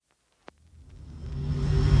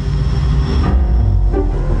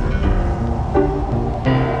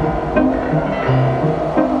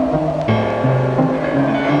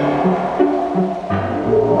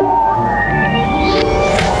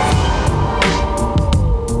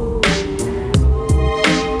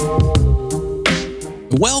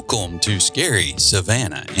Welcome to Scary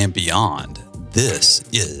Savannah and Beyond. This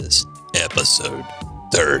is episode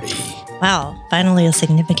 30. Wow, finally a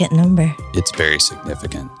significant number. It's very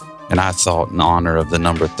significant. And I thought in honor of the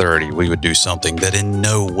number 30, we would do something that in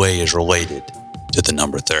no way is related to the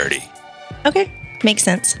number 30. Okay, makes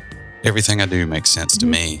sense. Everything I do makes sense to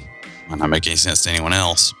me. Might not make any sense to anyone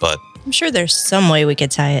else, but I'm sure there's some way we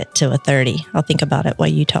could tie it to a 30. I'll think about it while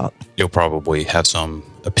you talk. you'll probably have some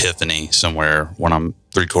epiphany somewhere when I'm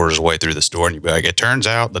 3/4 of the way through the story and you'll be like, it turns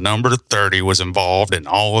out the number 30 was involved in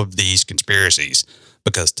all of these conspiracies.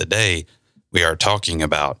 Because today we are talking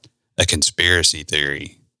about a conspiracy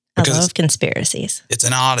theory. I love conspiracies. It's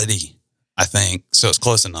an oddity, I think. So it's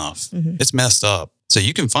close enough. It's messed up. So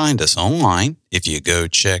you can find us online if you go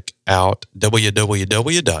check out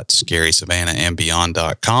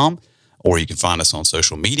www.scarysavannahandbeyond.com, or you can find us on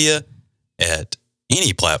social media at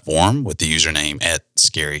any platform with the username at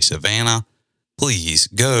Scary Savannah. Please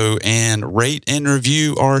go and rate and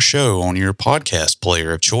review our show on your podcast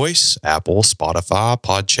player of choice, Apple, Spotify,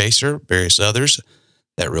 Podchaser, various others.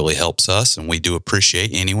 That really helps us, and we do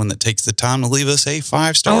appreciate anyone that takes the time to leave us a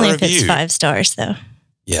 5-star Only review. if it's 5 stars, though.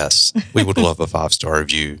 Yes, we would love a 5-star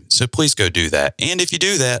review. So please go do that. And if you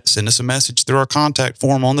do that, send us a message through our contact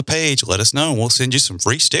form on the page. Let us know, and we'll send you some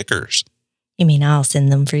free stickers. You mean I'll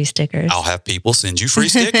send them free stickers? I'll have people send you free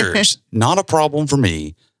stickers. Not a problem for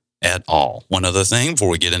me at all. One other thing before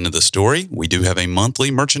we get into the story, we do have a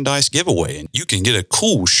monthly merchandise giveaway, and you can get a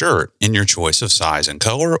cool shirt in your choice of size and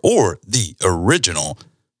color, or the original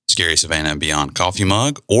Scary Savannah and Beyond coffee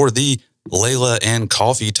mug, or the Layla and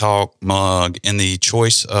Coffee Talk mug in the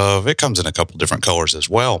choice of, it comes in a couple different colors as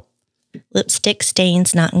well. Lipstick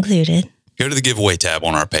stains not included. Go to the giveaway tab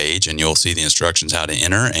on our page and you'll see the instructions how to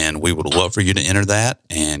enter, and we would love for you to enter that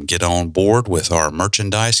and get on board with our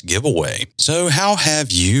merchandise giveaway. So how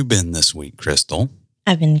have you been this week, Crystal?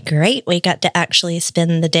 I've been great. We got to actually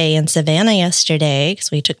spend the day in Savannah yesterday because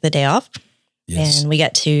we took the day off. Yes. And we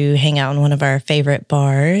got to hang out in one of our favorite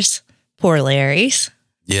bars, Poor Larry's.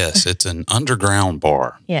 Yes, it's an underground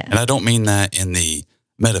bar. Yeah. And I don't mean that in the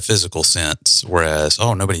metaphysical sense, whereas,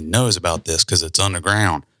 oh, nobody knows about this because it's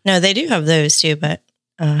underground. No, they do have those too, but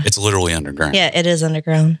It's literally underground. yeah, it is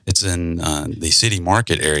underground. It's in the city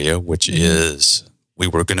market area, which is, we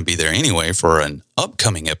were going to be there anyway for an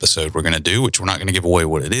upcoming episode we're going to do, which we're not going to give away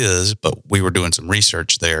what it is, but we were doing some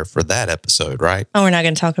research there for that episode, right? Oh, we're not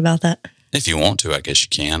going to talk about that. If you want to, I guess you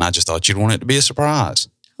can. I just thought you'd want it to be a surprise.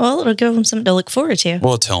 Well, it'll give them something to look forward to.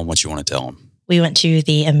 Well, tell them what you want to tell them. We went to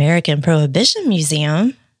the American Prohibition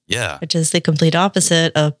Museum, Yeah. which is the complete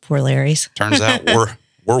opposite of Poor Larry's. Turns out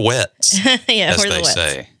we're wets. Yeah, as we're the they wets.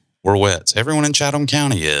 say. We're wets. Everyone in Chatham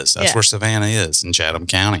County is. That's Yeah. where Savannah is, in Chatham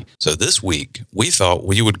County. So this week, we thought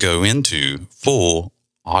we would go into full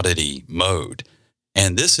oddity mode.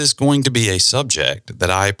 And this is going to be a subject that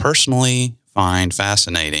I personally find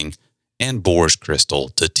fascinating and bores Crystal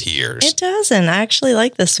to tears. It doesn't. I actually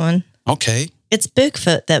like this one. Okay. It's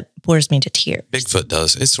Bigfoot that bores me to tears. Bigfoot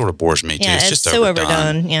does. It sort of bores me too. Yeah, It's it's just so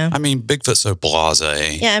overdone. Yeah. I mean, Bigfoot's so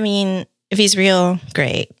blasé. Yeah, I mean, if he's real,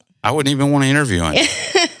 great. I wouldn't even want to interview him.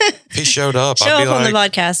 If he showed up, Show I'd be up on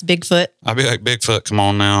like, the podcast, Bigfoot. I'd be like, Bigfoot, come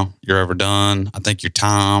on now. You're overdone. I think your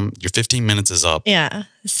 15 minutes is up. Yeah.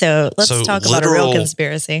 So let's So talk about a real literal-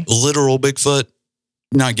 conspiracy. Literal Bigfoot,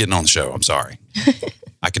 not getting on the show. I'm sorry.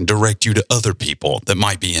 I can direct you to other people that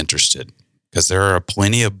might be interested, because there are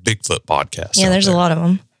plenty of Bigfoot podcasts. Yeah, out there's there. a lot of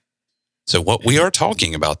them. So what we are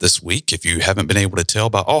talking about this week, if you haven't been able to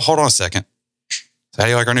tell by, oh, hold on a second. How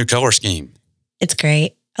do you like our new color scheme? It's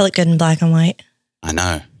great. I look good in black and white. I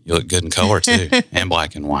know. You look good in color too, and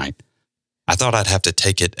black and white. I thought I'd have to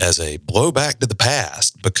take it as a blowback to the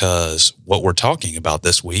past, because what we're talking about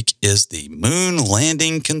this week is the moon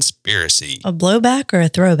landing conspiracy. A blowback or a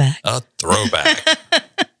throwback? A throwback.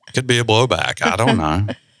 Could be a blowback. I don't know.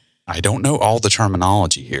 I don't know all the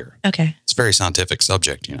terminology here. Okay. It's a very scientific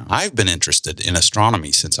subject, you know. I've been interested in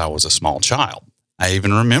astronomy since I was a small child. I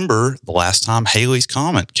even remember the last time Halley's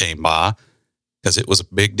Comet came by, because it was a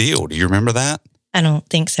big deal. Do you remember that? I don't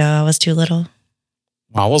think so. I was too little.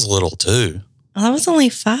 Well, I was little too. Well, I was only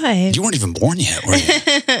 5. You weren't even born yet, were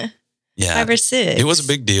you? Yeah. 5 or 6. It was a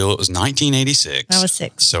big deal. It was 1986. I was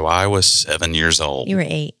 6. So I was 7 years old. You were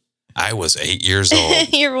 8. I was 8 years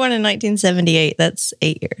old. You were born in 1978. That's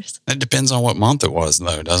 8 years. It depends on what month it was,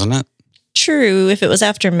 though, doesn't it? True. If it was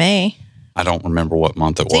after May. I don't remember what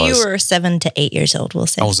month it So was. you were 7 to 8 years old, we'll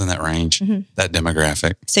say. I was in that range, that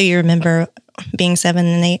demographic. So you remember being 7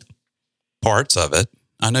 and 8? Parts of it.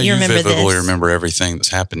 I know You you remember vividly this. remember everything that's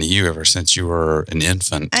happened to you ever since you were an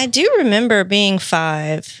infant. I do remember being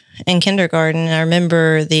 5 in kindergarten. I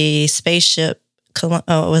remember the spaceship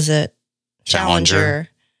was it Challenger?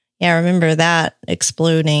 Yeah, I remember that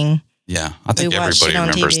exploding. Yeah, I think everybody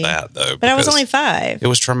remembers TV. that, though. But I was only 5. It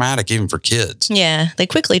was traumatic even for kids. Yeah, they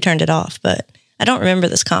quickly turned it off, but I don't remember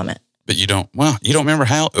this comet. But you don't remember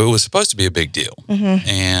how it was supposed to be a big deal. Mm-hmm.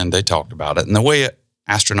 And they talked about it. And the way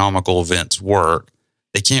astronomical events work,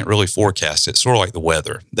 they can't really forecast it. Sort of like the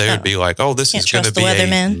weather. They would be like, this is going to be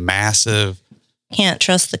a massive. Can't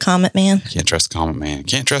trust the Comet Man. Can't trust the Comet Man.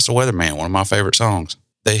 Can't trust the Weatherman. One of my favorite songs.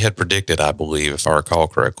 They had predicted, I believe, if I recall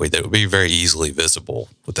correctly, that it would be very easily visible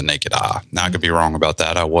with the naked eye. Now, I could be wrong about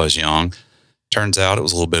that. I was young. Turns out it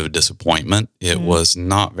was a little bit of a disappointment. It was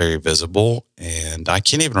not very visible, and I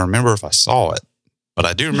can't even remember if I saw it, but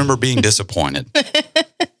I do remember being disappointed.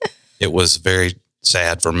 It was very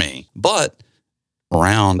sad for me. But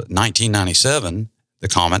around 1997, the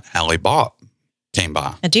comet Halley-Bopp came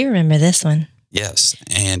by. I do remember this one. Yes,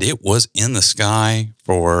 and it was in the sky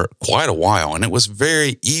for quite a while, and it was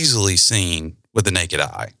very easily seen with the naked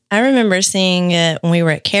eye. I remember seeing it when we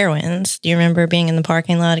were at Carowinds. Do you remember being in the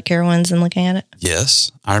parking lot at Carowinds and looking at it?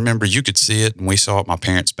 Yes, I remember you could see it, and we saw it in my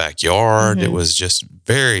parents' backyard. Mm-hmm. It was just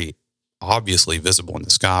very obviously visible in the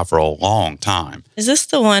sky for a long time. Is this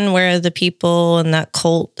the one where the people in that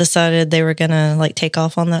cult decided they were going to take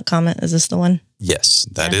off on that comet? Is this the one? Yes,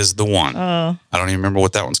 that is the one. Oh. I don't even remember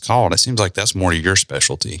what that one's called. It seems like that's more your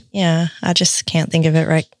specialty. Yeah, I just can't think of it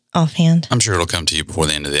right offhand. I'm sure it'll come to you before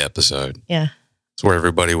the end of the episode. Yeah. It's where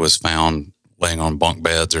everybody was found laying on bunk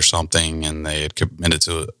beds or something, and they had committed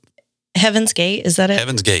to Heaven's Gate, is that it?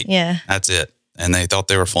 Heaven's Gate. Yeah. That's it. And they thought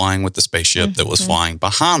they were flying with the spaceship that was flying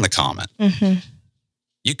behind the comet. Mm-hmm.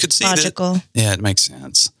 You could see logical. Yeah, it makes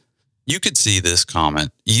sense. You could see this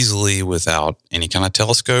comet easily without any kind of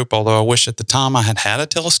telescope, although I wish at the time I had a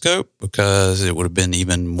telescope because it would have been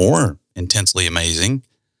even more intensely amazing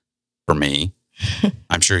for me.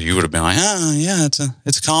 I'm sure you would have been like, yeah, it's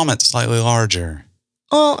a comet, slightly larger.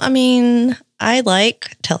 Well, I mean, I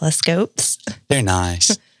like telescopes. They're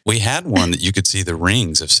nice. We had one that you could see the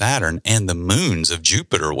rings of Saturn and the moons of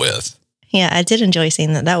Jupiter with. Yeah, I did enjoy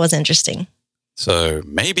seeing that. That was interesting. So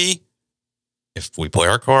maybe if we play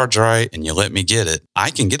our cards right and you let me get it, I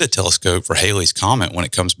can get a telescope for Halley's Comet when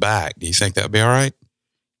it comes back. Do you think that would be all right?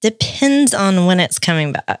 Depends on when it's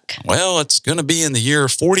coming back. Well, it's going to be in the year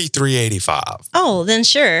 4385. Oh, then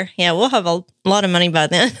sure. Yeah, we'll have a lot of money by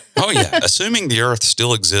then. Oh, yeah. Assuming the Earth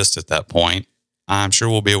still exists at that point, I'm sure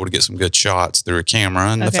we'll be able to get some good shots through a camera.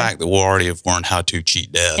 And the fact that we'll already have learned how to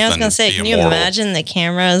cheat death. Yeah, I was going to say, can you imagine the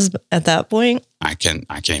cameras at that point? I can't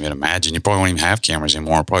even imagine. You probably won't even have cameras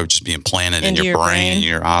anymore. It'll probably just be implanted in your brain and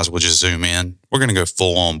your eyes will just zoom in. We're going to go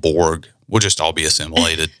full on Borg. We'll just all be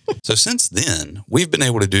assimilated. So since then, we've been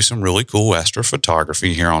able to do some really cool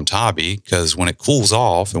astrophotography here on Tybee because when it cools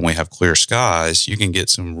off and we have clear skies, you can get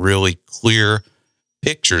some really clear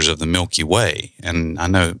pictures of the Milky Way. And I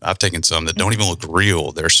know I've taken some that don't even look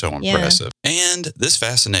real. They're so impressive. And this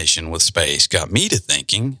fascination with space got me to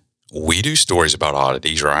thinking, we do stories about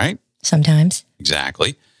oddities, right? Sometimes.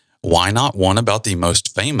 Exactly. Why not one about the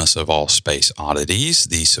most famous of all space oddities,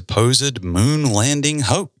 the supposed moon landing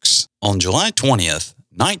hoax? On July 20th,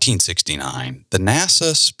 1969, the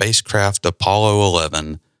NASA spacecraft Apollo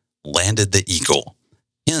 11 landed the Eagle.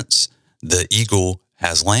 Hence, the Eagle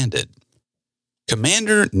has landed.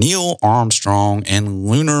 Commander Neil Armstrong and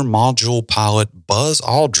lunar module pilot Buzz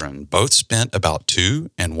Aldrin both spent about 2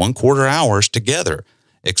 1/4 hours together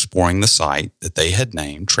exploring the site that they had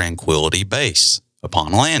named Tranquility Base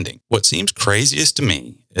upon landing. What seems craziest to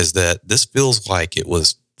me is that this feels like it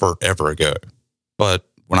was forever ago. But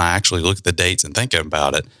when I actually look at the dates and think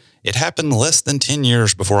about it, it happened less than 10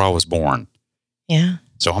 years before I was born. Yeah.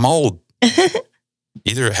 So I'm old.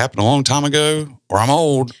 Either it happened a long time ago or I'm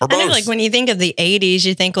old or both. I know, like when you think of the 80s,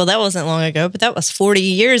 you think, well, that wasn't long ago, but that was 40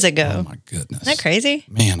 years ago. Oh, my goodness. Isn't that crazy?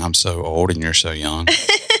 Man, I'm so old and you're so young.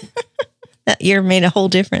 That year made a whole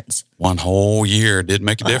difference. One whole year did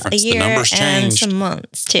make a difference. A year the numbers changed. And some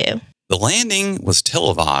months, too. The landing was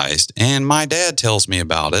televised, and my dad tells me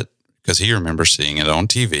about it because he remembers seeing it on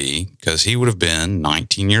TV because he would have been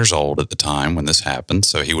 19 years old at the time when this happened,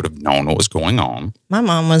 so he would have known what was going on. My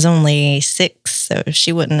mom was only 6, so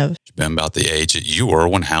she wouldn't have. She'd been about the age that you were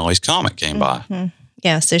when Halley's Comet came by.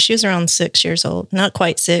 Yeah, so she was around 6 years old. Not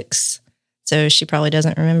quite 6, so she probably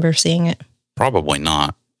doesn't remember seeing it. Probably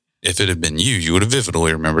not. If it had been you, you would have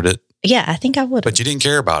vividly remembered it. Yeah, I think I would have. But you didn't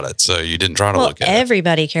care about it, so you didn't try to look at it.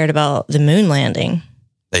 Everybody cared about the moon landing.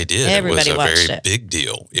 They did. Everybody it was a watched very it. big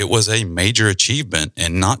deal. It was a major achievement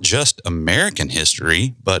in not just American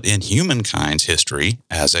history, but in humankind's history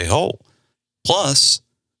as a whole. Plus,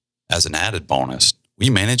 as an added bonus,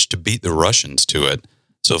 we managed to beat the Russians to it.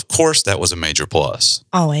 So, of course, that was a major plus.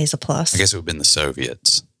 Always a plus. I guess it would have been the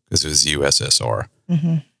Soviets because it was the USSR.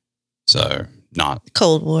 Mm-hmm. So, not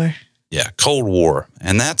Cold War. Yeah, Cold War.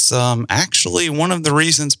 And that's actually one of the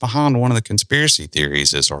reasons behind one of the conspiracy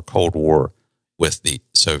theories is our Cold War with the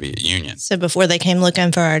Soviet Union. So before they came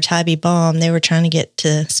looking for our Tybee bomb, they were trying to get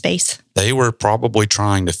to space. They were probably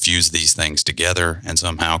trying to fuse these things together and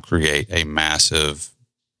somehow create a massive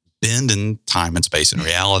bend in time and space and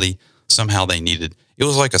reality. Somehow they needed, it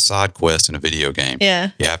was like a side quest in a video game. Yeah.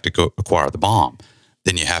 You have to go acquire the bomb.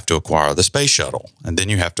 Then you have to acquire the space shuttle. And then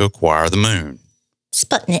you have to acquire the moon.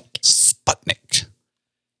 Sputnik.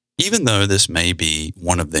 Even though this may be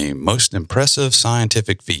one of the most impressive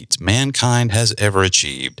scientific feats mankind has ever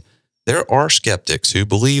achieved, there are skeptics who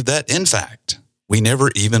believe that, in fact, we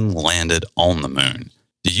never even landed on the moon.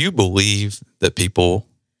 Do you believe that people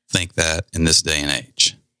think that in this day and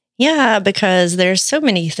age? Yeah, because there's so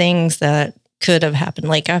many things that could have happened.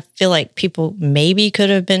 Like, I feel like people maybe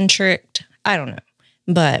could have been tricked. I don't know.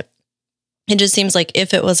 But it just seems like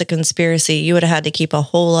if it was a conspiracy, you would have had to keep a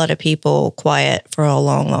whole lot of people quiet for a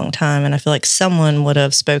long, long time. And I feel like someone would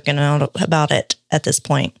have spoken out about it at this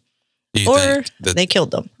point. Or they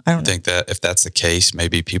killed them. I don't know. Think that if that's the case,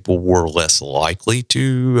 maybe people were less likely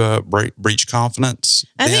to breach confidence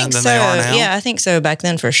than they are now? Yeah, I think so. Back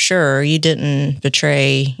then, for sure, you didn't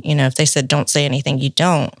betray, if they said don't say anything, you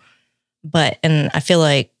don't. And I feel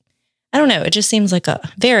like, I don't know, it just seems like a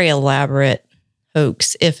very elaborate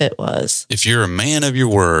hoax if it was. If you're a man of your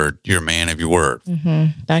word, you're a man of your word.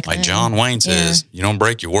 Mm-hmm. Back like then, John Wayne says, you don't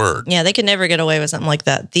break your word. Yeah, they could never get away with something like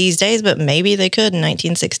that these days, but maybe they could in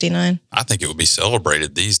 1969. I think it would be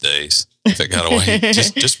celebrated these days if it got away.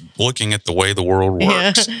 just looking at the way the world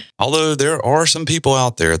works. Yeah. Although there are some people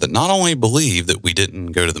out there that not only believe that we didn't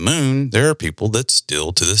go to the moon, there are people that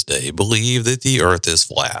still to this day believe that the earth is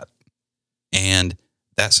flat. And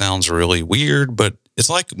that sounds really weird, but it's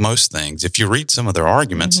like most things. If you read some of their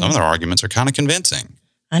arguments, some of their arguments are kind of convincing.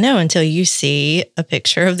 I know, until you see a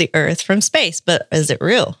picture of the Earth from space. But is it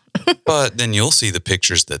real? But then you'll see the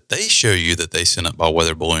pictures that they show you that they sent up by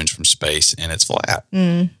weather balloons from space, and it's flat.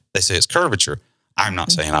 They say it's curvature. I'm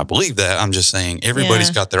not saying I believe that. I'm just saying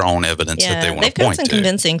everybody's got their own evidence that they want to point to. They've got some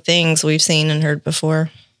convincing things we've seen and heard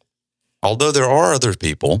before. Although there are other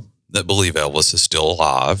people that believe Elvis is still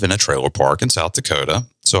alive in a trailer park in South Dakota.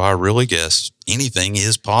 So I really guess anything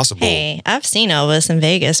is possible. Hey, I've seen Elvis in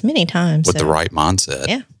Vegas many times. With the right mindset.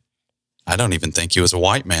 Yeah. I don't even think he was a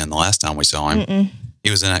white man the last time we saw him. Mm-mm.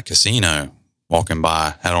 He was in that casino walking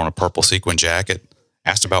by, had on a purple sequin jacket,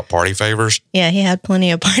 asked about party favors. Yeah, he had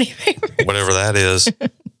plenty of party favors. Whatever that is.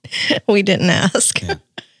 We didn't ask. Yeah.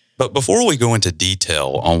 But before we go into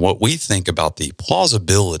detail on what we think about the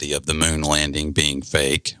plausibility of the moon landing being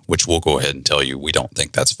fake, which we'll go ahead and tell you we don't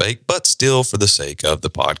think that's fake, but still for the sake of the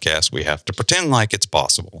podcast, we have to pretend like it's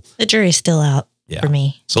possible. The jury's still out for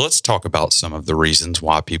me. So let's talk about some of the reasons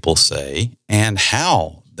why people say and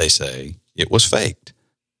how they say it was faked.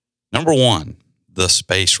 Number one, the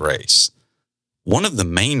space race. One of the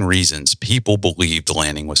main reasons people believed the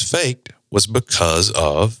landing was faked was because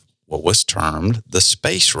of what was termed the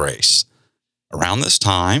space race. Around this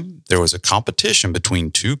time, there was a competition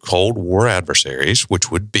between two Cold War adversaries, which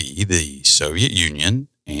would be the Soviet Union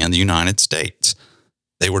and the United States.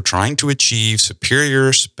 They were trying to achieve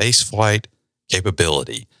superior spaceflight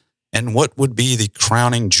capability. And what would be the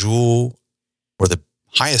crowning jewel or the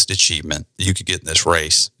highest achievement that you could get in this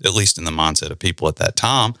race, at least in the mindset of people at that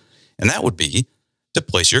time, and that would be to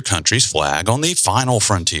place your country's flag on the final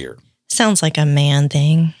frontier. Sounds like a man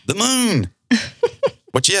thing. The moon.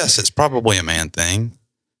 Which, yes, it's probably a man thing.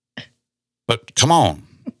 But come on.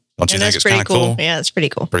 Don't you think it's kind of cool? Yeah, it's pretty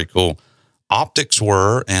cool. Pretty cool. Optics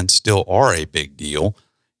were and still are a big deal.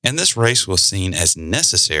 And this race was seen as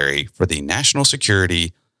necessary for the national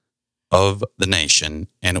security of the nation.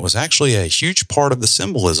 And it was actually a huge part of the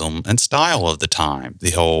symbolism and style of the time,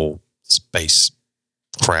 the whole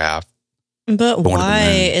spacecraft. But why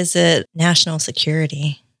is it national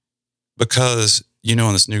security? Because, in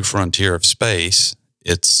this new frontier of space,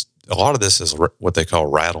 it's a lot of this is what they call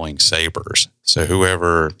rattling sabers. So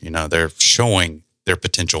whoever, they're showing their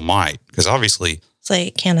potential might. Because obviously... It's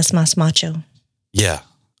like Canis Mas Macho. Yeah.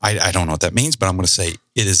 I don't know what that means, but I'm going to say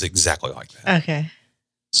it is exactly like that. Okay.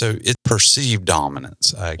 So it's perceived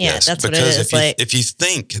dominance, I guess. Yeah, that's what it is. Because if you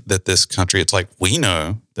think that this country, it's like we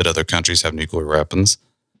know that other countries have nuclear weapons,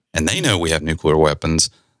 and they know we have nuclear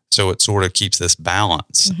weapons. So it sort of keeps this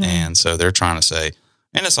balance. Mm-hmm. And so they're trying to say,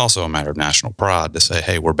 and it's also a matter of national pride to say,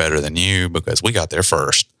 hey, we're better than you because we got there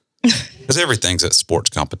first. Because everything's a sports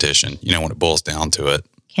competition, when it boils down to it.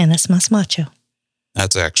 Canis Mas Macho.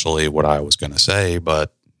 That's actually what I was going to say,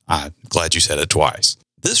 but I'm glad you said it twice.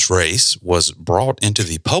 This race was brought into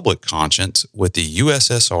the public conscience with the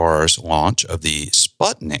USSR's launch of the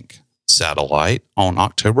Sputnik satellite on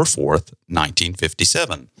October 4th,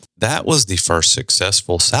 1957. That was the first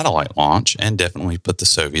successful satellite launch and definitely put the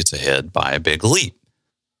Soviets ahead by a big leap.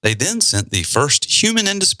 They then sent the first human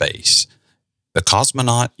into space, the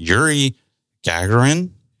cosmonaut Yuri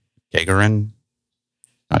Gagarin,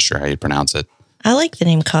 not sure how you pronounce it. I like the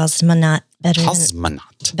name cosmonaut better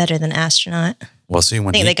than astronaut. Well, see,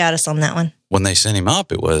 I think they got us on that one. When they sent him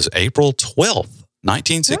up, it was April 12th,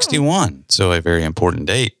 1961. So a very important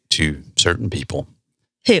date to certain people.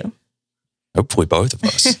 Who? Hopefully both of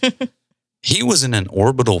us. He was in an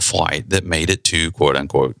orbital flight that made it to, quote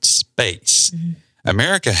unquote, space. Mm-hmm.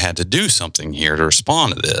 America had to do something here to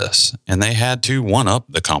respond to this, and they had to one-up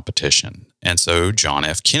the competition. And so John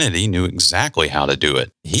F. Kennedy knew exactly how to do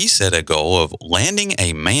it. He set a goal of landing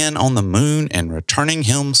a man on the moon and returning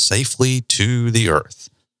him safely to the Earth,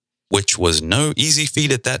 which was no easy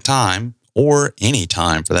feat at that time, or any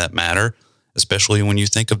time for that matter, especially when you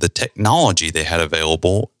think of the technology they had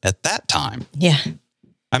available at that time. Yeah.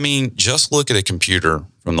 I mean, just look at a computer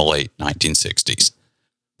from the late 1960s.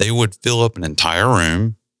 They would fill up an entire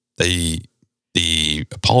room. The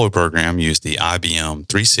Apollo program used the IBM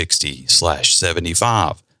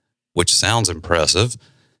 360/75, which sounds impressive.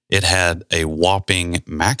 It had a whopping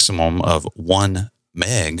maximum of 1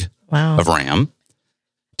 meg of RAM.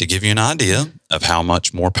 To give you an idea of how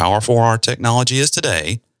much more powerful our technology is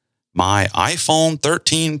today, my iPhone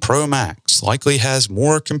 13 Pro Max likely has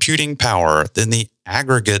more computing power than the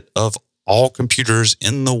aggregate of all computers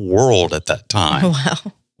in the world at that time.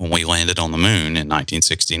 Wow. When we landed on the moon in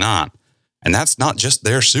 1969. And that's not just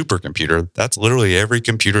their supercomputer. That's literally every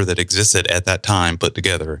computer that existed at that time put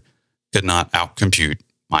together could not outcompute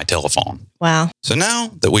my telephone. Wow. So now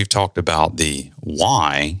that we've talked about the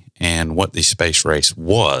why and what the space race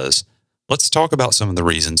was, let's talk about some of the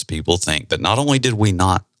reasons people think that not only did we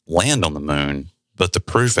not land on the moon, but the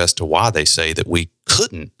proof as to why they say that we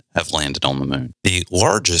couldn't have landed on the moon. The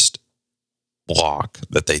largest block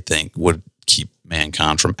that they think would keep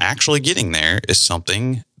mankind from actually getting there is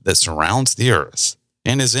something that surrounds the Earth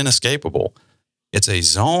and is inescapable. It's a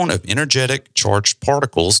zone of energetic charged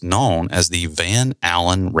particles known as the Van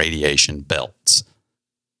Allen radiation belts.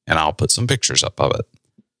 And I'll put some pictures up of it.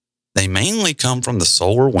 They mainly come from the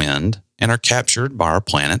solar wind and are captured by our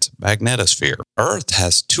planet's magnetosphere. Earth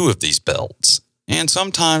has 2 of these belts, and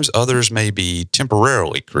sometimes others may be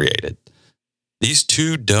temporarily created. These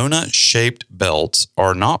 2 donut-shaped belts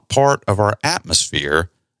are not part of our atmosphere.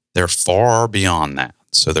 They're far beyond that,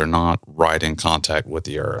 so they're not right in contact with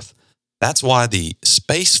the Earth. That's why the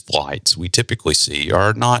space flights we typically see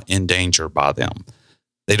are not in danger by them.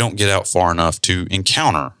 They don't get out far enough to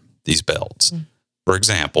encounter these belts. For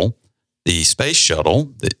example, the space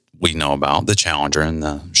shuttle that we know about, the Challenger and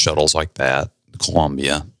the shuttles like that, the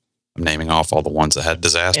Columbia, I'm naming off all the ones that had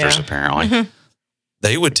disasters apparently. Mm-hmm.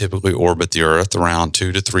 They would typically orbit the Earth around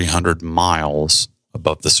 200 to 300 miles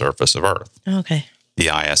above the surface of Earth. Okay. The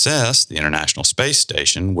ISS, the International Space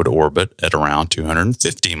Station, would orbit at around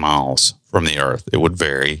 250 miles from the Earth. It would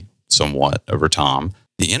vary somewhat over time.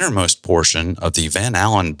 The innermost portion of the Van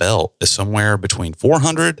Allen belt is somewhere between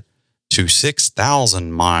 400 to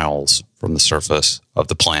 6,000 miles from the surface of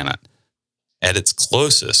the planet. At its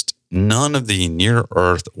closest, none of the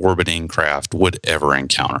near-Earth orbiting craft would ever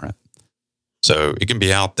encounter it. So it can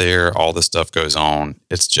be out there, all this stuff goes on.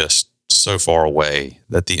 It's just so far away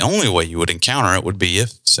that the only way you would encounter it would be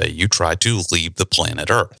if, say, you tried to leave the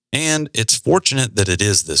planet Earth. And it's fortunate that it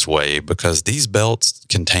is this way because these belts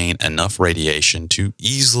contain enough radiation to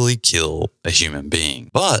easily kill a human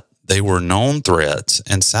being. But they were known threats,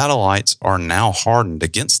 and satellites are now hardened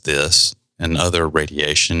against this and other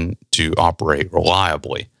radiation to operate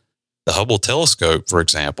reliably. The Hubble telescope, for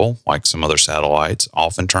example, like some other satellites,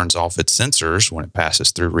 often turns off its sensors when it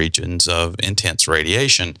passes through regions of intense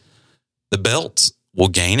radiation. The belts will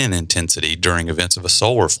gain in intensity during events of a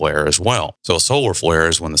solar flare as well. So a solar flare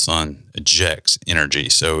is when the sun ejects energy,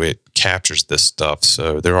 so it captures this stuff.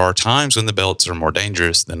 So there are times when the belts are more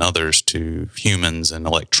dangerous than others to humans and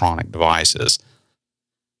electronic devices.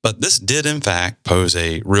 But this did, in fact, pose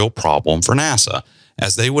a real problem for NASA,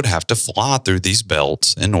 as they would have to fly through these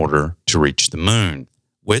belts in order to reach the moon,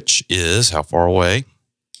 which is how far away?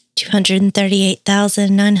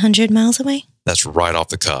 238,900 miles away. That's right off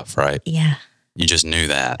the cuff, right? Yeah. You just knew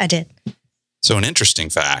that. I did. So an interesting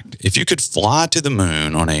fact, if you could fly to the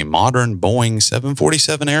moon on a modern Boeing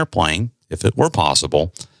 747 airplane, if it were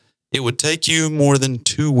possible, it would take you more than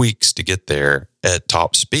 2 weeks to get there at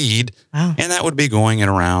top speed. Wow. And that would be going at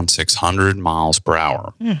around 600 miles per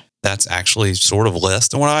hour. That's actually sort of less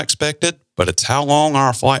than what I expected, but it's how long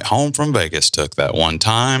our flight home from Vegas took that one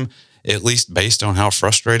time, at least based on how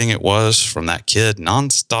frustrating it was from that kid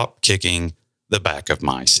nonstop kicking the back of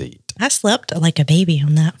my seat. I slept like a baby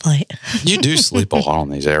on that flight. You do sleep a lot on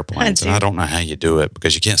these airplanes, I and do. I don't know how you do it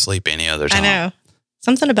because you can't sleep any other time. I know.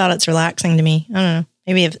 Something about it's relaxing to me. I don't know.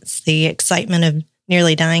 Maybe if it's the excitement of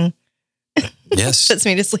nearly dying Yes. puts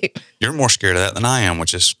me to sleep. You're more scared of that than I am,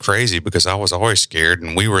 which is crazy because I was always scared.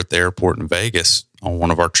 And we were at the airport in Vegas on one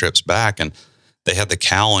of our trips back, and they had the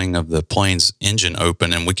cowling of the plane's engine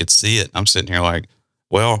open, and we could see it. I'm sitting here like,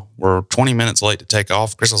 well, we're 20 minutes late to take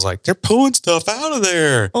off. Chris was like, they're pulling stuff out of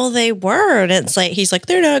there. Well, they were. And it's like, he's like,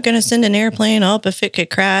 they're not going to send an airplane up if it could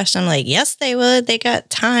crash. I'm like, yes, they would. They got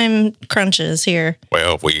time crunches here.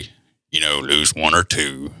 Well, if we, lose one or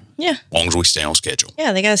two, Yeah. as long as we stay on schedule.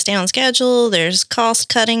 Yeah, they got to stay on schedule. There's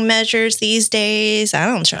cost-cutting measures these days. I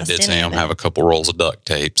don't I trust did any see of him it. have a couple rolls of duct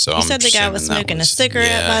tape. So You said the guy was smoking a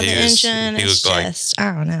cigarette by the engine. He It's looked like just,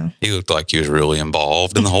 I don't know. he looked like he was really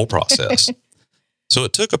involved in the whole process. So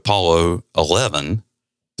it took Apollo 11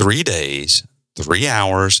 3 days, 3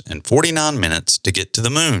 hours, and 49 minutes to get to the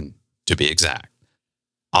moon, to be exact.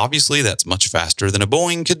 Obviously, that's much faster than a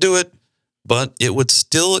Boeing could do it, but it would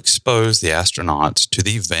still expose the astronauts to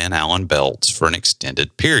the Van Allen belts for an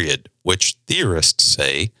extended period, which theorists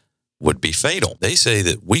say would be fatal. They say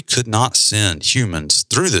that we could not send humans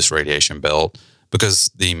through this radiation belt because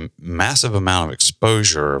the massive amount of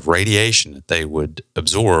exposure of radiation that they would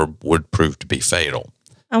absorb would prove to be fatal.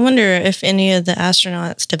 I wonder if any of the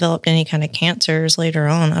astronauts developed any kind of cancers later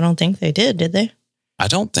on. I don't think they did they? I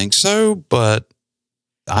don't think so, but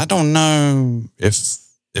I don't know if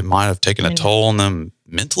it might have taken a toll on them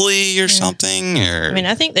mentally or something. Or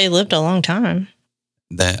I think they lived a long time.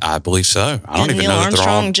 that I believe so. I don't Didn't even Neil know that they're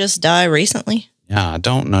Armstrong all. just die recently? Yeah, I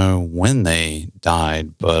don't know when they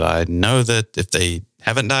died, but I know that if they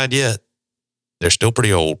haven't died yet, they're still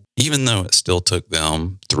pretty old. Even though it still took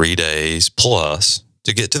them 3 days plus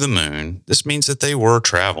to get to the moon, this means that they were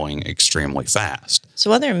traveling extremely fast. So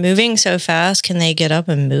while they're moving so fast, can they get up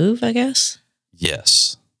and move, I guess?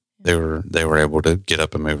 Yes, they were able to get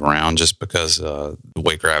up and move around just because the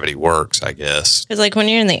way gravity works, I guess. Because like when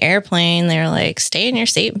you're in the airplane, they're like, stay in your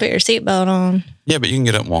seat and put your seatbelt on. Yeah, but you can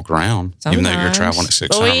get up and walk around, even though you're traveling at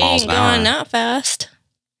 600 but we miles ain't an hour. going that fast.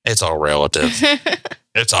 It's all relative.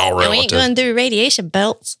 It's all We ain't relative. going through radiation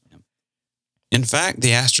belts. In fact, the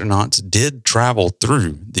astronauts did travel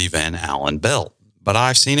through the Van Allen belt, but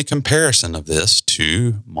I've seen a comparison of this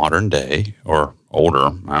to modern day or older, I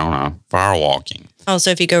don't know, firewalking. Oh, so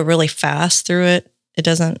if you go really fast through it, it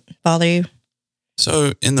doesn't bother you?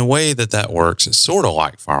 So in the way that works, it's sort of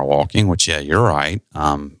like firewalking, which, yeah, you're right.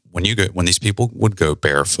 When these people would go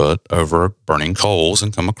barefoot over burning coals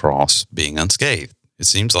and come across being unscathed, it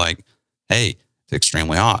seems like, hey, it's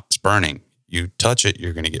extremely hot. It's burning. You touch it,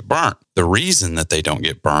 you're going to get burnt. The reason that they don't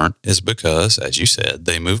get burnt is because, as you said,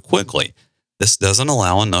 they move quickly. This doesn't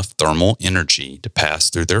allow enough thermal energy to pass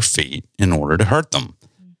through their feet in order to hurt them.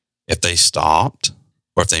 If they stopped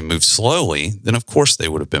or if they moved slowly, then of course they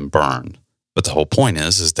would have been burned. But the whole point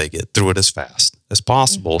is they get through it as fast as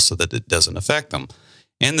possible so that it doesn't affect them.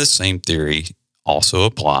 And this same theory also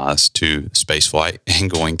applies to spaceflight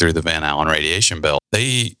and going through the Van Allen radiation belt.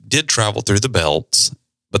 They did travel through the belts,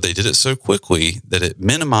 but they did it so quickly that it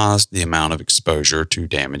minimized the amount of exposure to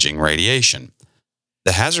damaging radiation.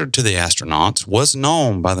 The hazard to the astronauts was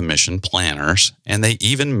known by the mission planners, and they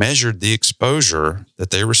even measured the exposure that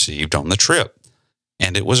they received on the trip.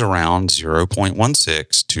 And it was around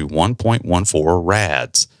 0.16 to 1.14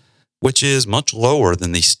 rads, which is much lower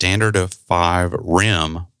than the standard of 5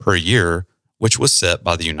 rem per year, which was set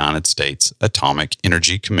by the United States Atomic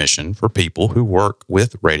Energy Commission for people who work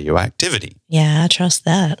with radioactivity. Yeah, I trust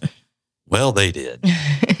that. Well, they did.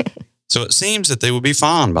 So it seems that they would be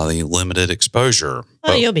fine by the limited exposure.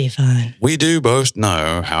 Oh, you'll be fine. We do both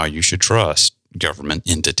know how you should trust government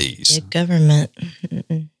entities. Big government.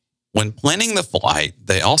 Mm-mm. When planning the flight,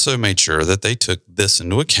 they also made sure that they took this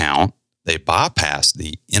into account. They bypassed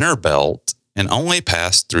the inner belt and only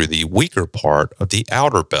passed through the weaker part of the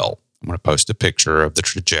outer belt. I'm going to post a picture of the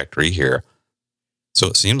trajectory here. So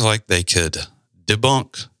it seems like they could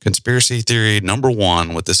debunk conspiracy theory number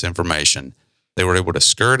 1 with this information. They were able to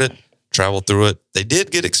skirt it, travel through it. They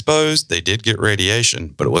did get exposed. They did get radiation,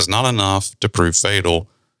 but it was not enough to prove fatal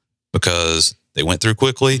because they went through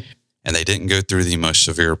quickly and they didn't go through the most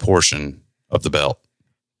severe portion of the belt.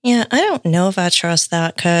 Yeah, I don't know if I trust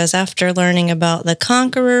that because after learning about the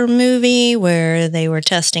Conqueror movie where they were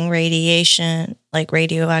testing radiation, like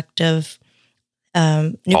radioactive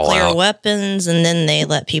nuclear out. weapons, and then they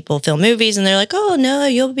let people film movies, and they're like, "Oh no,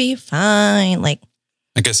 you'll be fine." Like,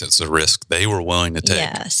 I guess it's a risk they were willing to take.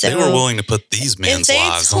 yeah, They were so willing to put these if men's they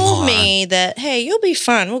lives on the told line. me that, "Hey, you'll be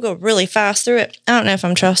fine. We'll go really fast through it," I don't know if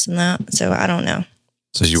I'm trusting that. So I don't know.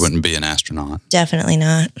 So you wouldn't be an astronaut. Definitely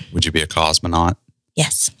not. Would you be a cosmonaut?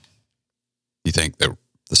 Yes. You think that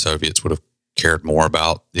the Soviets would have cared more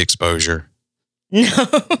about the exposure? No.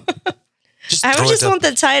 Just I throw would it just up. want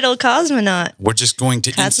the title cosmonaut. We're just going to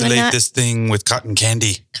insulate Cosmonaut. this thing with cotton candy.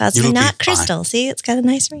 You'll be Cosmonaut fine. crystal. See, it's got a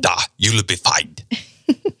nice ring. Da, you'll be fine.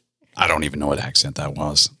 I don't even know what accent that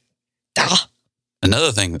was. Duh.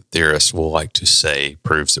 Another thing that theorists will like to say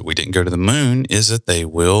proves that we didn't go to the moon is that they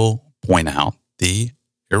will point out the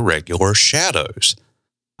irregular shadows.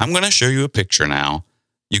 I'm going to show you a picture now.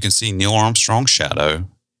 You can see Neil Armstrong's shadow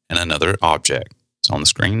and another object. It's on the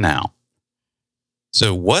screen now.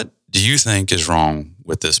 So what do you think is wrong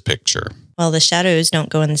with this picture? Well, the shadows don't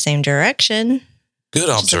go in the same direction. Good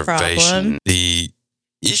Which is a observation. problem. The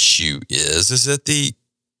issue is that the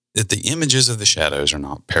images of the shadows are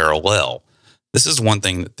not parallel. This is one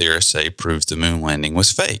thing that theorists say proves the moon landing was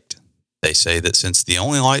faked. They say that since the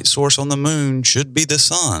only light source on the moon should be the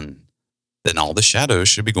sun, then all the shadows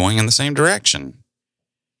should be going in the same direction.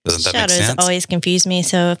 Doesn't that Shadows make sense? always confuse me.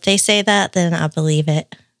 So if they say that, then I believe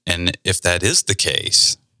it. And if that is the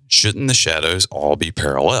case, shouldn't the shadows all be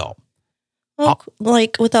parallel? Well,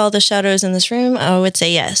 like with all the shadows in this room, I would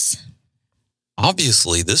say yes.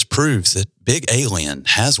 Obviously, this proves that Big Alien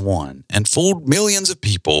has won and fooled millions of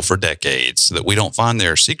people for decades so that we don't find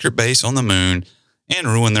their secret base on the moon and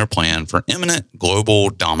ruin their plan for imminent global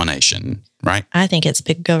domination, right? I think it's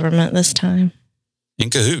big government this time. In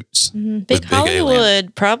cahoots. Big Big Hollywood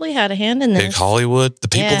Alien. probably had a hand in this. Big Hollywood, the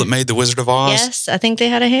people Yeah. that made The Wizard of Oz, Yes, I think they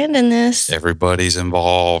had a hand in this. everybody's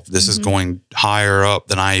involved. This is Mhm. going higher up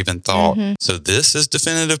than I even thought. Mhm. So this is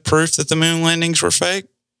definitive proof that the moon landings were fake,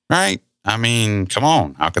 right? I mean, come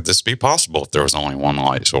on. How could this be possible if there was only one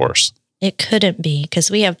light source? It couldn't be because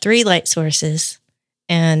we have 3 light sources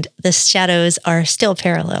and the shadows are still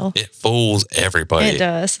parallel. It fools everybody. It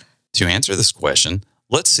does. To answer this question,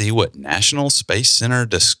 let's see what National Space Center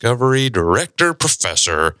Discovery Director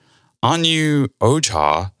Professor Anu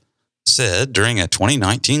Ojha said during a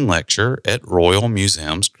 2019 lecture at Royal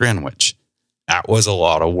Museums, Greenwich. That was a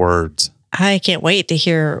lot of words. I can't wait to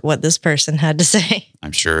hear what this person had to say.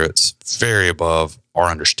 I'm sure it's very above our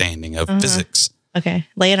understanding of physics. Okay,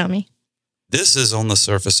 lay it on me. This is on the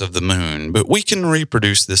surface of the moon, but we can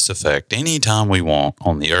reproduce this effect anytime we want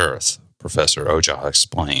on the Earth, Professor Ojha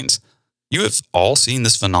explains. You have all seen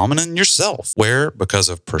this phenomenon yourself, where, because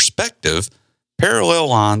of perspective, parallel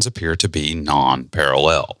lines appear to be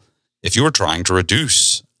non-parallel. If you are trying to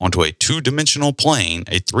reduce onto a 2-dimensional plane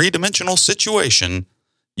a 3-dimensional situation,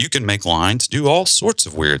 you can make lines do all sorts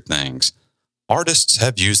of weird things. Artists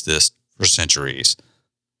have used this for centuries.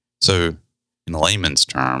 So, in layman's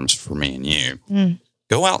terms, for me and you,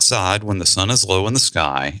 go outside when the sun is low in the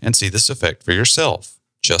sky and see this effect for yourself.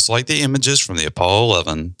 Just like the images from the Apollo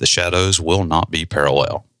 11, the shadows will not be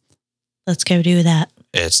parallel. Let's go do that.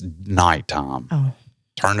 It's nighttime. Oh,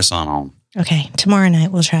 Turn the sun on. okay. Tomorrow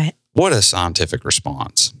night we'll try it. What a scientific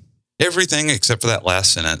response. Everything except for that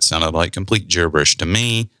last sentence sounded like complete gibberish to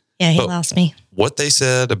me. Yeah, he But- lost me. What they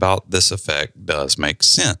said about this effect does make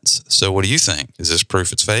sense. So what do you think? Is this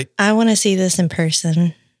proof it's fake? I want to see this in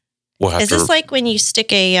person. We'll have Is to, this like when you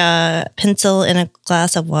stick a pencil in a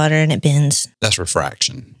glass of water and it bends? that's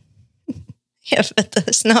refraction. Yeah, but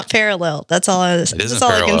that's not parallel. That's all I isn't that's all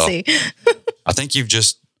I parallel. can see. I think you've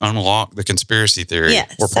just unlocked the conspiracy theory. Yeah,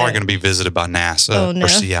 We're probably so- going to be visited by NASA Oh, no. or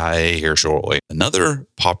CIA here shortly. Another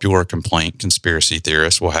popular complaint conspiracy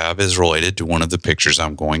theorists will have is related to one of the pictures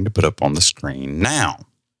I'm going to put up on the screen now.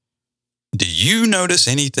 Do you notice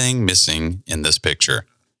anything missing in this picture?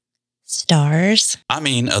 Stars. I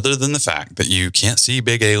mean, other than the fact that you can't see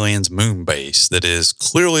Big Alien's moon base that is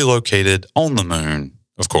clearly located on the moon,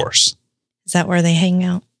 of course. Is that where they hang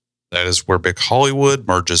out? That is where Big Hollywood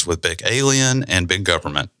merges with Big Alien and Big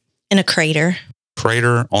Government. In a crater.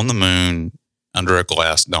 Crater on the moon under a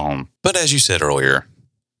glass dome. But as you said earlier,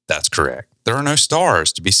 that's correct. There are no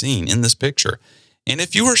stars to be seen in this picture. And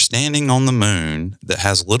if you were standing on the moon that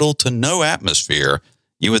has little to no atmosphere,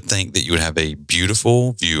 you would think that you would have a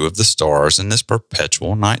beautiful view of the stars in this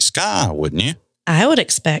perpetual night sky, wouldn't you? I would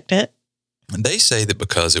expect it. They say that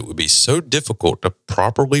because it would be so difficult to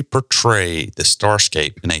properly portray the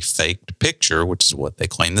starscape in a faked picture, which is what they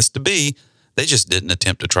claim this to be, they just didn't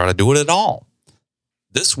attempt to try to do it at all.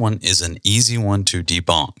 This one is an easy one to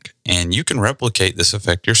debunk, and you can replicate this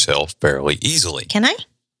effect yourself fairly easily. Can I?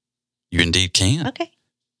 You indeed can. Okay.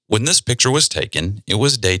 When this picture was taken, it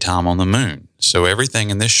was daytime on the moon, so everything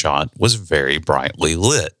in this shot was very brightly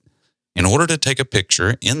lit. In order to take a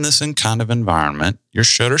picture in this kind of environment, your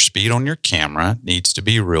shutter speed on your camera needs to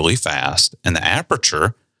be really fast, and the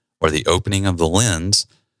aperture, or the opening of the lens,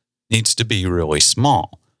 needs to be really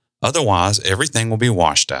small. Otherwise, everything will be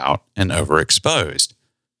washed out and overexposed.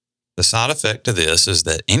 The side effect of this is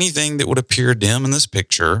that anything that would appear dim in this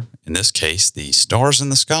picture, in this case, the stars in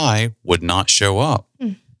the sky, would not show up.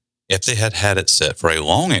 If they had had it set for a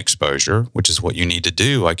long exposure, which is what you need to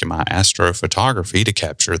do, like in my astrophotography to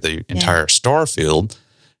capture the entire star field,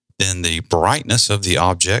 then the brightness of the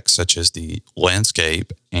objects, such as the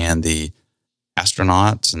landscape and the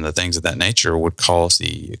astronauts and the things of that nature, would cause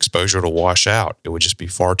the exposure to wash out. It would just be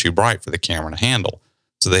far too bright for the camera to handle.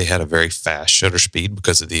 So they had a very fast shutter speed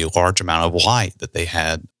because of the large amount of light that they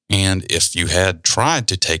had. And if you had tried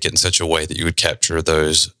to take it in such a way that you would capture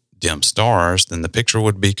those dim stars, then the picture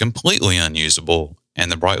would be completely unusable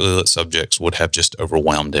and the brightly lit subjects would have just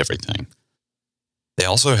overwhelmed everything. They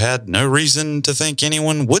also had no reason to think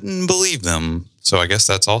anyone wouldn't believe them, so I guess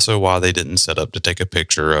that's also why they didn't set up to take a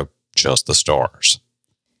picture of just the stars.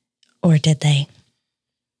 Or did they?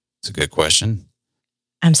 It's a good question.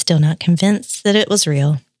 I'm still not convinced that it was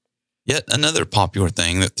real. Yet another popular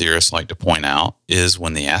thing that theorists like to point out is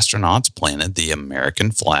when the astronauts planted the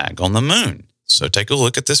American flag on the moon. So take a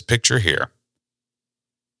look at this picture here.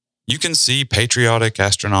 You can see patriotic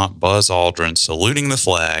astronaut Buzz Aldrin saluting the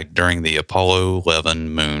flag during the Apollo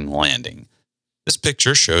 11 moon landing. This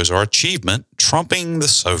picture shows our achievement trumping the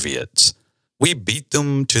Soviets. We beat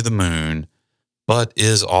them to the moon, but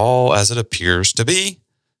is all as it appears to be?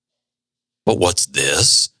 But what's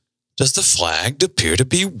this? Does the flag appear to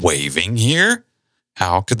be waving here?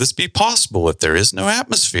 How could this be possible if there is no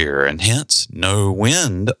atmosphere and hence no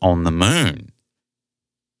wind on the moon?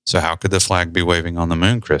 So how could the flag be waving on the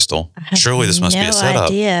moon, Crystal? Surely this must be a setup. No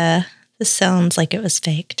idea. This sounds like it was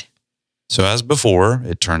faked. So as before,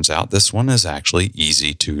 it turns out this one is actually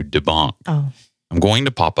easy to debunk. Oh. I'm going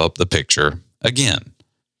to pop up the picture again.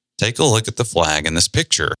 Take a look at the flag in this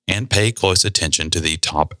picture and pay close attention to the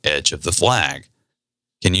top edge of the flag.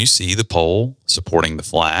 Can you see the pole supporting the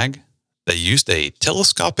flag? They used a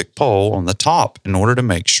telescopic pole on the top in order to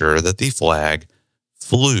make sure that the flag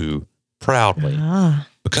flew proudly.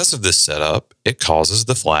 Because of this setup, it causes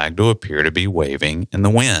the flag to appear to be waving in the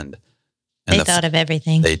wind. And they thought of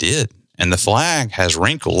everything. They did. And the flag has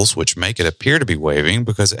wrinkles which make it appear to be waving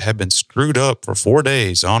because it had been screwed up for 4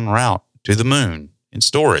 days en route to the moon in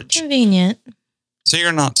storage. Convenient. So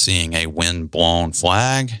you're not seeing a wind-blown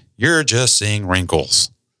flag. You're just seeing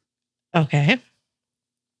wrinkles. Okay.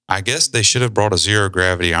 I guess they should have brought a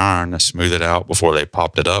zero-gravity iron to smooth it out before they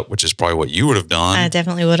popped it up, which is probably what you would have done. I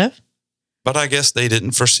definitely would have. But I guess they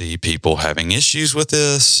didn't foresee people having issues with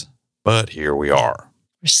this. But here we are.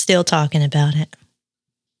 We're still talking about it.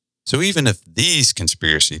 So even if these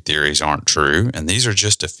conspiracy theories aren't true, and these are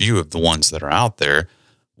just a few of the ones that are out there,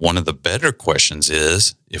 one of the better questions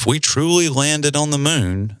is, if we truly landed on the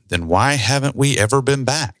moon, then why haven't we ever been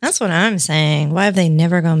back? That's what I'm saying. Why have they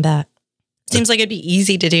never gone back? Seems like it'd be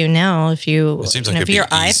easy to do now if you, it seems like if it'd your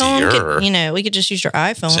be iPhone, easier. we could just use your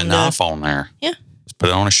iPhone. Send an iPhone there. Yeah. Just put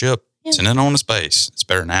it on a ship. Yeah. Send it on to space. It's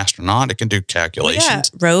better than an astronaut. It can do calculations.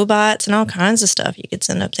 Yeah, robots and all kinds of stuff you could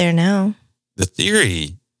send up there now. The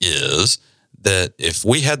theory is that if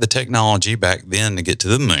we had the technology back then to get to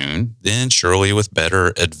the moon, then surely with better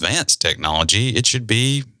advanced technology, it should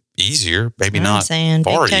be easier. Maybe not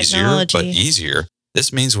far easier, but easier.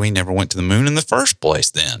 This means we never went to the moon in the first place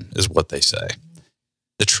then, is what they say.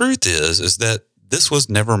 The truth is that this was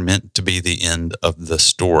never meant to be the end of the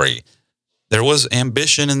story. There was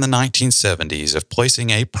ambition in the 1970s of placing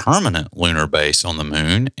a permanent lunar base on the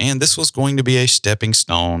moon, and this was going to be a stepping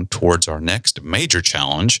stone towards our next major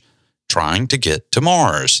challenge, trying to get to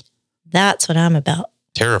Mars. That's what I'm about.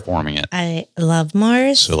 Terraforming it. I love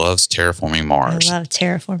Mars. So loves terraforming Mars. I love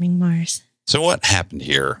terraforming Mars. So what happened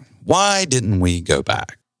here? Why didn't we go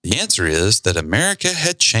back? The answer is that America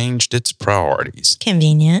had changed its priorities.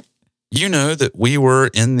 Convenient. You know that we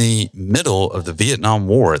were in the middle of the Vietnam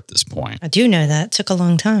War at this point. I do know that. It took a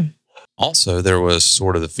long time. Also, there was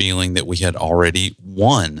sort of the feeling that we had already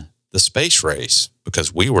won the space race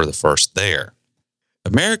because we were the first there.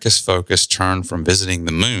 America's focus turned from visiting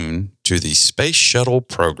the moon to the Space Shuttle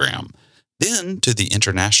program, then to the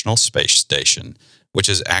International Space Station, which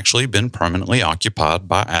has actually been permanently occupied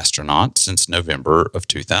by astronauts since November of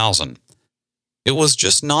 2000. It was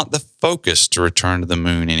just not the focus to return to the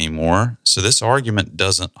moon anymore, so this argument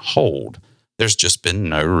doesn't hold. There's just been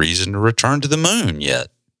no reason to return to the moon yet,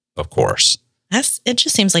 of course. It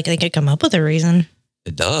just seems like they could come up with a reason.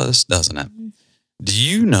 It does, doesn't it? Do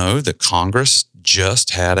you know that Congress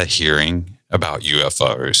just had a hearing about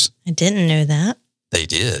UFOs? I didn't know that. They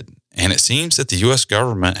did. And it seems that the U.S.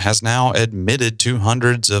 government has now admitted to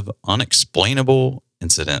hundreds of unexplainable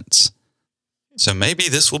incidents. So maybe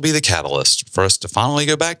this will be the catalyst for us to finally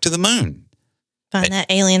go back to the moon. Find that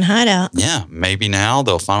alien hideout. Yeah, maybe now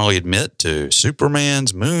they'll finally admit to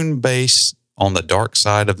Superman's moon base on the dark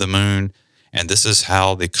side of the moon. And this is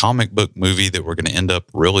how the comic book movie that we're going to end up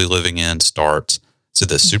really living in starts. So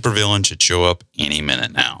the supervillain should show up any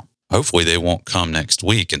minute now. Hopefully they won't come next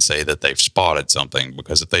week and say that they've spotted something,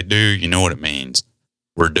 because if they do, you know what it means.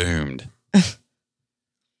 We're doomed.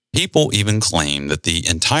 People even claim that the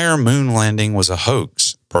entire moon landing was a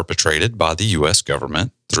hoax perpetrated by the U.S.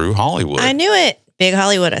 government through Hollywood. I knew it. Big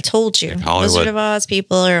Hollywood, I told you. Big Hollywood. Wizard of Oz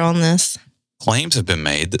people are on this. Claims have been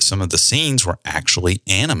made that some of the scenes were actually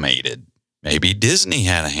animated. Maybe Disney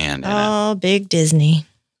had a hand in it. Oh, big Disney.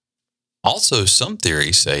 Also, some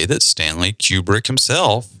theories say that Stanley Kubrick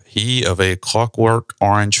himself, he of a Clockwork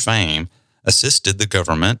Orange fame, assisted the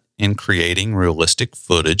government in creating realistic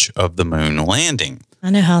footage of the moon landing. I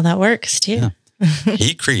know how that works, too. Yeah.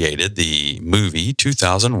 He created the movie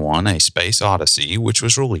 2001, A Space Odyssey, which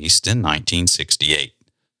was released in 1968.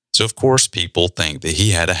 So, of course, people think that he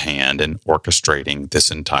had a hand in orchestrating this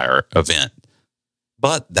entire event.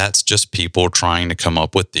 But that's just people trying to come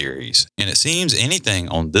up with theories. And it seems anything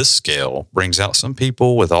on this scale brings out some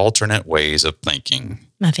people with alternate ways of thinking.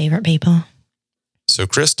 My favorite people. So,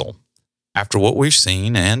 Crystal, after what we've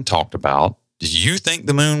seen and talked about, do you think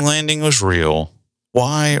the moon landing was real?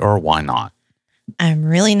 Why or why not? I'm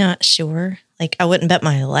really not sure. Like, I wouldn't bet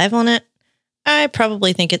my life on it. I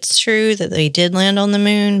probably think it's true that they did land on the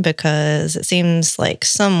moon, because it seems like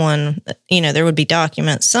someone, there would be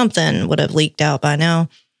documents, something would have leaked out by now,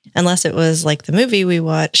 unless it was like the movie we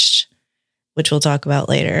watched, which we'll talk about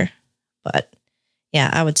later. But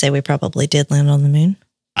yeah, I would say we probably did land on the moon.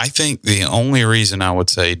 I think the only reason I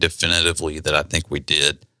would say definitively that I think we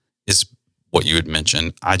did is what you had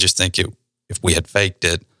mentioned. I just think if we had faked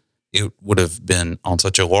it, it would have been on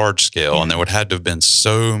such a large scale, and there would have to have been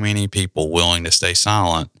so many people willing to stay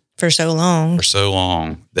silent for so long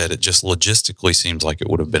that it just logistically seems like it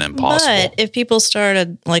would have been impossible. But if people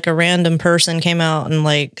started, like a random person came out and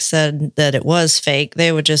like said that it was fake,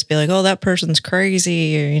 they would just be like, oh, that person's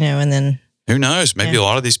crazy, or, and then who knows? Maybe a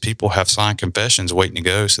lot of these people have signed confessions waiting to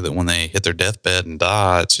go, so that when they hit their deathbed and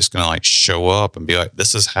die, it's just going to like show up and be like,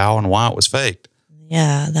 this is how and why it was faked.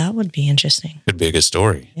 Yeah, that would be interesting. Could be a good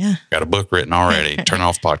story. Yeah. Got a book written already. Turn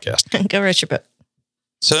off podcast. Go write your book.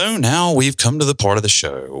 So now we've come to the part of the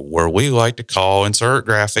show where we like to call insert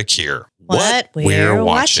graphic here. What we're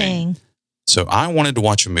watching. So I wanted to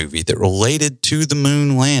watch a movie that related to the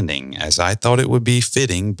moon landing, as I thought it would be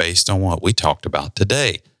fitting based on what we talked about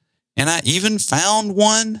today. And I even found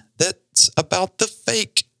one that's about the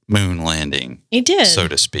fake moon landing. You did. So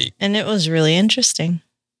to speak. And it was really interesting.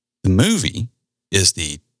 The movie is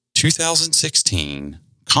the 2016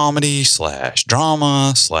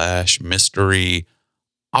 comedy/drama/mystery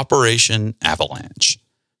Operation Avalanche.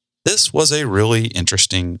 This was a really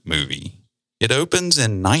interesting movie. It opens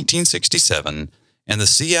in 1967, and the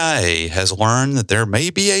CIA has learned that there may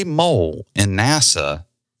be a mole in NASA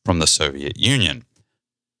from the Soviet Union.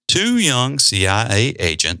 Two young CIA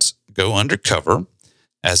agents go undercover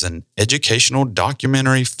as an educational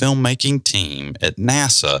documentary filmmaking team at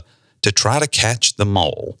NASA to try to catch the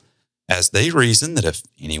mole, as they reason that if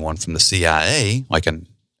anyone from the CIA, like an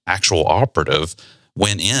actual operative,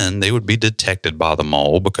 went in, they would be detected by the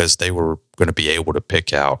mole, because they were going to be able to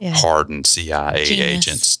pick out hardened CIA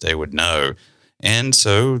agents they would know. And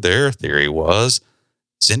so their theory was,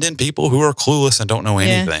 send in people who are clueless and don't know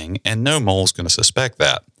anything, and no mole's going to suspect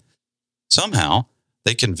that. Somehow,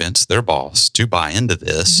 they convinced their boss to buy into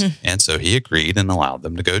this, and so he agreed and allowed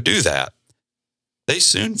them to go do that. They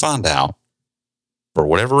soon find out, for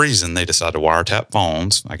whatever reason, they decide to wiretap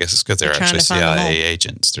phones. I guess it's because they're actually CIA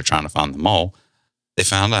agents. They're trying to find the mole. They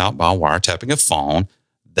found out by wiretapping a phone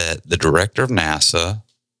that the director of NASA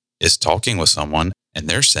is talking with someone, and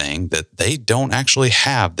they're saying that they don't actually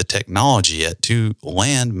have the technology yet to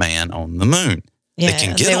land man on the moon.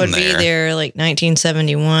 Yeah, they would be there like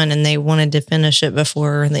 1971, and they wanted to finish it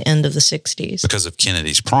before the end of the 60s. Because of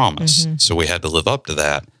Kennedy's promise. So we had to live up to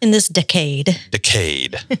that. In this decade.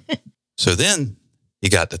 So then he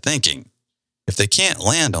got to thinking, if they can't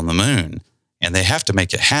land on the moon and they have to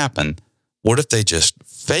make it happen, what if they just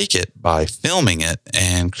fake it by filming it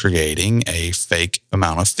and creating a fake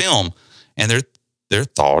amount of film? And their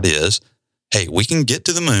thought is, hey, we can get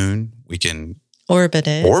to the moon. We can orbit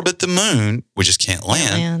it. orbit the moon. We just can't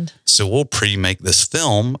land. So we'll pre-make this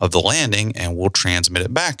film of the landing and we'll transmit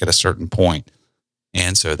it back at a certain point.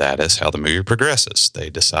 And so that is how the movie progresses. They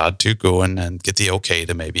decide to go in and get the okay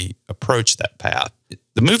to maybe approach that path.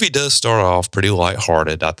 The movie does start off pretty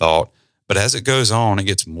lighthearted, I thought. But as it goes on, it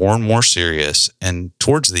gets more and more serious. And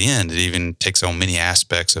towards the end, it even takes on many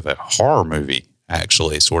aspects of a horror movie,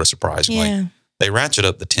 actually, sort of surprisingly. Yeah. They ratchet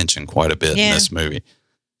up the tension quite a bit in this movie.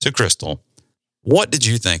 So, Crystal, what did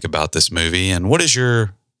you think about this movie? And what is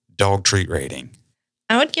your dog treat rating?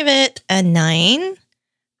 I would give it a 9.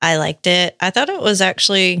 I liked it. I thought it was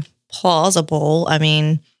actually plausible. I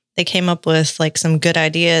mean, they came up with like some good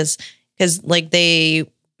ideas because like they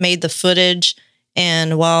made the footage,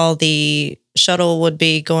 and while the shuttle would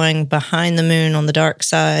be going behind the moon on the dark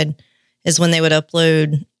side is when they would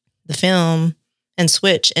upload the film and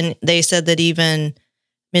switch. And they said that even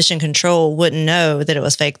Mission Control wouldn't know that it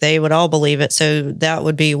was fake. They would all believe it. So that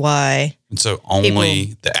would be why. And so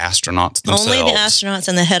only the astronauts themselves. Only the astronauts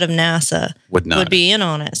and the head of NASA would be in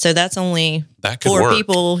on it. So that's only that could 4 work.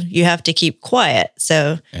 people you have to keep quiet.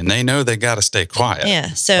 So and they know they got to stay quiet.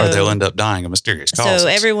 Yeah. So or they'll end up dying of mysterious causes. So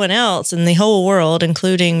everyone else in the whole world,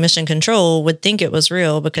 including Mission Control, would think it was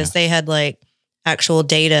real because they had like actual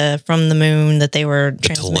data from the moon that they were the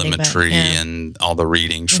transmitting telemetry back. Yeah. and all the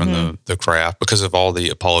readings from the craft. Because of all the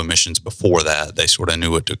Apollo missions before that, they sort of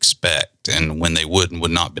knew what to expect and when they would and would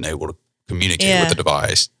not been able to communicate with the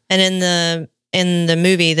device. And in the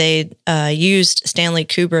movie, they used Stanley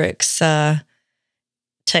Kubrick's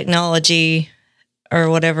technology or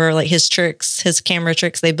whatever, like his tricks, his camera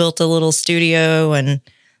tricks. They built a little studio, and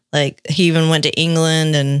like he even went to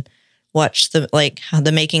England and watched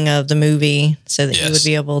the making of the movie so that he would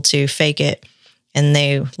be able to fake it. And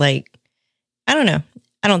they I don't know.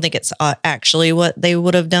 I don't think it's actually what they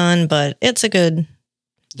would have done, but it's a good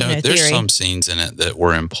there's theory. some scenes in it that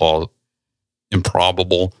were improbable.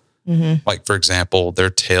 Mm-hmm. Like, for example, they're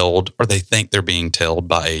tailed, or they think they're being tailed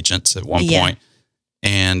by agents at one point.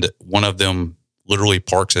 And one of them literally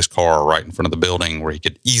parks his car right in front of the building where he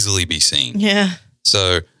could easily be seen. Yeah.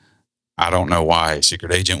 So I don't know why a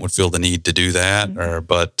secret agent would feel the need to do that,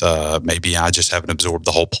 but maybe I just haven't absorbed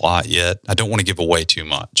the whole plot yet. I don't want to give away too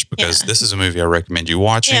much because this is a movie I recommend you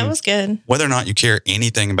watching. Yeah, it was good. Whether or not you care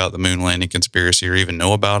anything about the moon landing conspiracy or even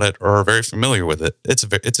know about it or are very familiar with it, it's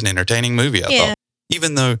an entertaining movie, I thought.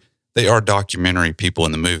 Even though they are documentary people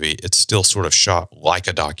in the movie, it's still sort of shot like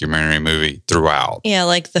a documentary movie throughout. Yeah,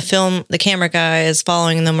 like the camera guy is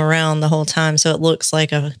following them around the whole time, so it looks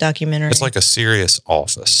like a documentary. It's like a serious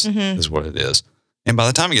office is what it is. And by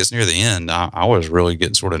the time it gets near the end, I was really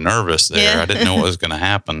getting sort of nervous there. I didn't know what was going to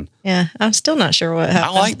happen. Yeah, I'm still not sure what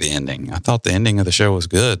happened. I like the ending. I thought the ending of the show was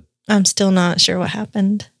good. I'm still not sure what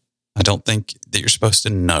happened. I don't think that you're supposed to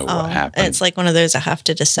know what happened. It's like one of those I have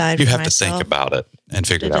to decide you for have myself. to think about it and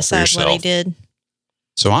figure it out for decide yourself. what he did.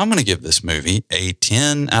 So I'm going to give this movie a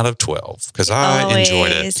 10 out of 12 because I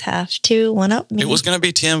enjoyed it. Always have to one-up me. It was going to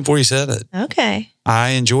be 10 before you said it. Okay.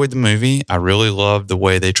 I enjoyed the movie. I really loved the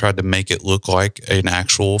way they tried to make it look like an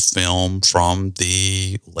actual film from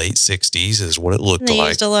the late 60s is what it looked They like.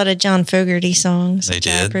 used a lot of John Fogerty songs, They which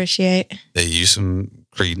did. I appreciate. They used some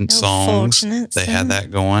Creedence No songs. Fortunate They had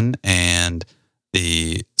that going, and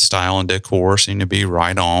the style and decor seemed to be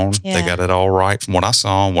right on. Yeah. They got it all right from what I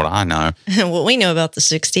saw and what I know. What we know about the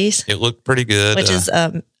 60s, It looked pretty good. which is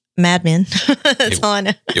Mad Men. That's all I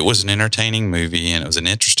know. It was an entertaining movie, and it was an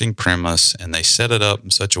interesting premise, and they set it up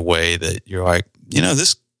in such a way that you're like,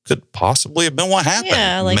 this could possibly have been what happened.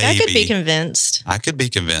 Yeah, like I could be Maybe. convinced. I could be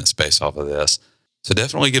convinced based off of this. So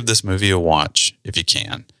definitely give this movie a watch if you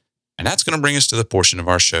can. And that's going to bring us to the portion of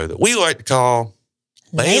our show that we like to call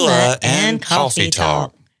Layla and Coffee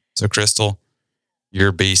Talk. So, Crystal,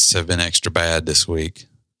 your beasts have been extra bad this week.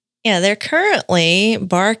 Yeah, they're currently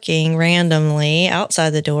barking randomly outside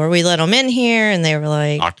the door. We let them in here, and they were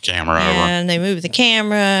like, Knock the camera over. and they moved the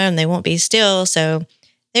camera, and they won't be still, so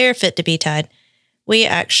they're fit to be tied. We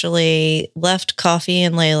actually left Coffee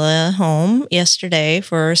and Layla home yesterday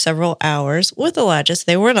for several hours with Elijah. So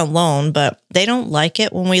they weren't alone, but they don't like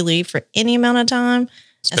it when we leave for any amount of time.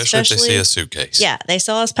 Especially if they see a suitcase. Yeah, they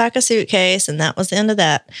saw us pack a suitcase, and that was the end of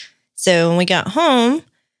that. So when we got home,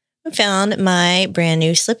 we found my brand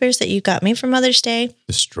new slippers that you got me for Mother's Day.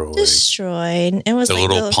 Destroyed. It was The like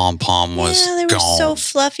little pom-pom was they were gone. so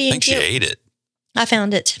fluffy I and think she cute. ate it. I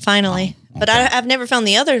found it finally. Oh, But okay. I've never found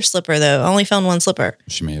the other slipper, though. I only found one slipper.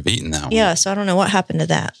 She may have eaten that one. Yeah, so I don't know what happened to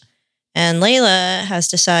that. And Layla has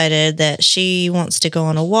decided that she wants to go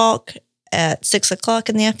on a walk at 6 o'clock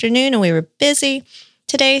in the afternoon, and we were busy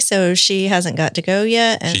today, so she hasn't got to go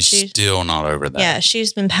yet. And she's still not over that. Yeah,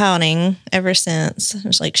 she's been pouting ever since.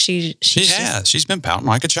 It's like she has. She's been pouting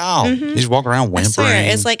like a child. Mm-hmm. She's walking around whimpering. I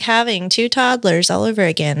swear, it's like having 2 toddlers all over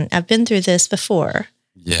again. I've been through this before.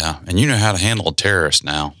 Yeah, and you know how to handle a terrorist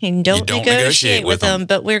now. You don't negotiate with them,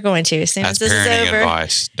 but we're going to as soon as this is over. That's parenting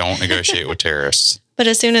advice. Don't negotiate with terrorists. But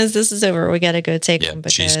as soon as this is over, we got to go take them.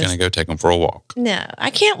 Because she's going to go take them for a walk. No, I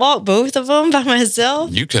can't walk both of them by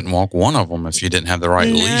myself. You couldn't walk one of them if you didn't have the right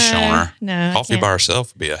leash on her. No, Coffee by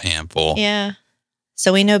herself would be a handful. Yeah.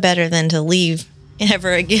 So we know better than to leave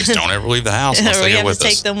ever again. Just don't ever leave the house unless they go with us. We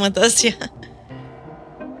have to take them with us, yeah.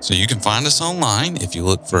 So you can find us online if you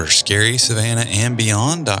look for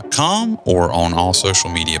ScarySavannahAndBeyond.com or on all social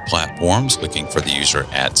media platforms looking for the user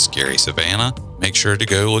 @ScarySavannah. Make sure to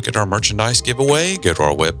go look at our merchandise giveaway. Go to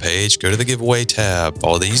our webpage, go to the giveaway tab,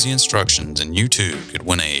 follow the easy instructions, and you too could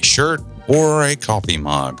win a shirt or a coffee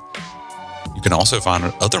mug. You can also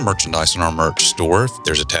find other merchandise in our merch store.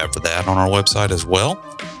 There's a tab for that on our website as well.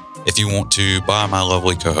 If you want to buy my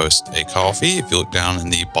lovely co-host a coffee, if you look down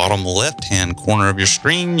in the bottom left-hand corner of your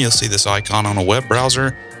screen, you'll see this icon on a web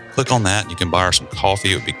browser. Click on that and you can buy her some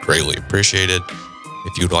coffee. It would be greatly appreciated.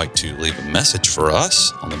 If you'd like to leave a message for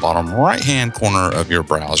us, on the bottom right-hand corner of your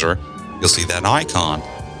browser, you'll see that icon.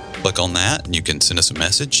 Click on that and you can send us a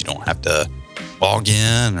message. You don't have to log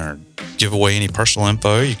in or give away any personal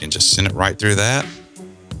info. You can just send it right through that.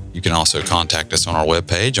 You can also contact us on our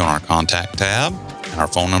webpage on our contact tab. And our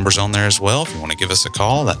phone number's on there as well. If you want to give us a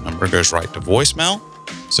call, that number goes right to voicemail.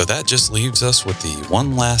 So that just leaves us with the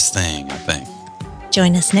one last thing, I think.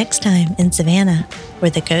 Join us next time in Savannah, where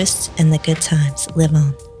the ghosts and the good times live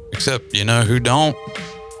on. Except, you know who don't?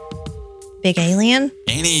 Big alien?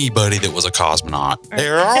 Anybody that was a cosmonaut.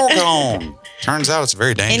 They're all gone. Turns out it's a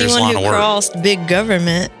very dangerous line of work. Anyone who crossed big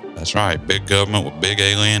government. That's right. Big government with big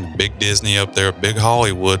alien, big Disney up there, big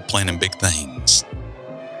Hollywood planning big things.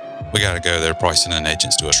 We got to go. They're probably sending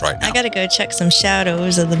agents to us right now. I got to go check some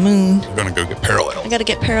shadows of the moon. We're going to go get parallels. I got to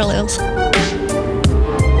get parallels.